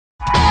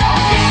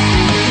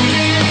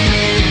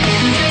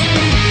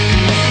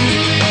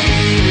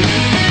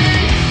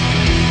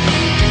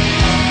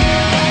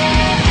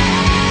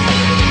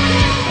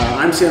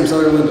Sam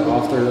Sutherland,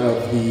 author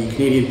of the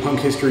Canadian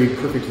Punk History,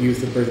 Perfect Youth,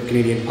 The Birth of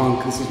Canadian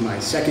Punk. This is my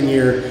second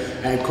year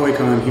at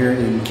KOICON here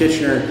in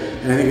Kitchener,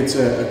 and I think it's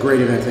a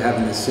great event to have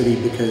in this city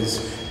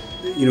because,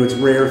 you know, it's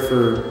rare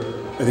for,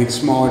 I think,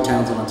 smaller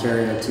towns in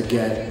Ontario to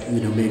get, you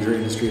know, major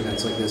industry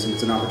events like this, and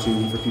it's an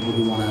opportunity for people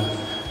who want to,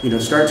 you know,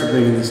 start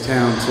something in this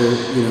town to,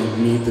 you know,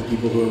 meet the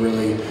people who are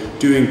really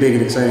doing big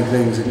and exciting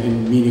things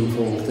and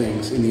meaningful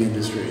things in the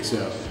industry.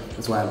 So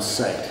that's why I'm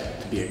psyched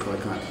to be at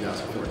KOICON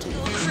 2014.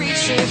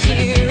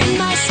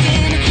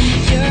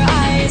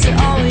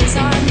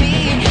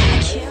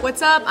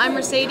 What's up? I'm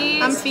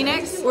Mercedes. I'm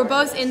Phoenix. We're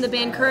both in the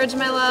band Courage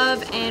My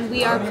Love, and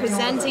we are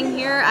presenting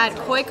here at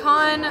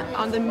KOICON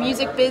on the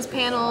Music Biz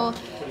panel,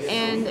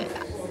 and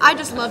I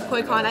just love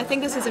KOICON. I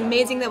think this is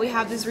amazing that we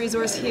have this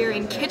resource here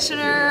in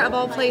Kitchener, of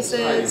all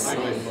places.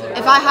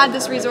 If I had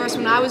this resource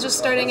when I was just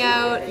starting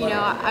out, you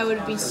know, I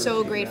would be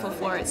so grateful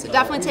for it. So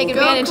definitely take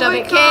advantage of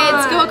it,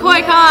 kids. Go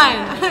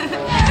KOICON!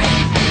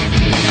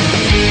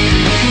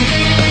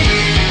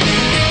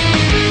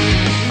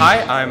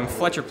 Hi, I'm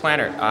Fletcher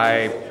Planner.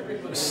 I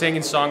sing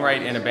and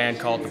songwrite in a band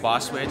called The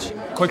Boss Switch.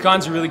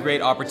 KOICON's a really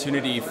great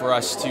opportunity for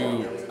us to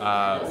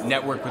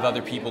network with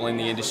other people in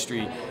the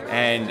industry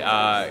and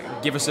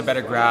give us a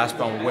better grasp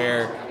on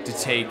where to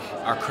take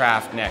our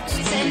craft next.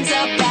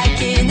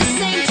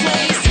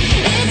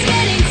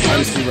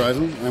 I'm Steve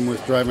Risen. I'm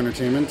with Drive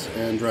Entertainment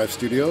and Drive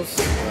Studios.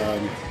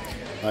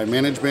 I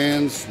manage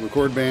bands,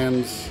 record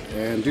bands,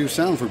 and do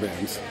sound for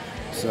bands.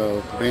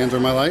 So bands are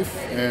my life,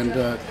 and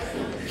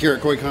here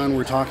at KOICON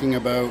we're talking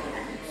about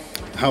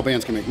how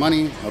bands can make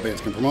money, how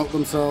bands can promote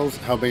themselves,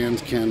 how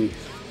bands can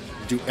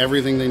do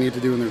everything they need to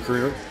do in their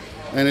career.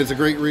 And it's a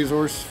great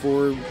resource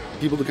for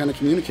people to kind of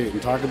communicate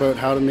and talk about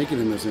how to make it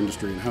in this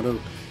industry and how to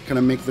kind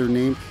of make their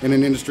name in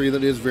an industry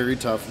that is very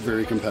tough,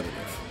 very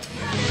competitive.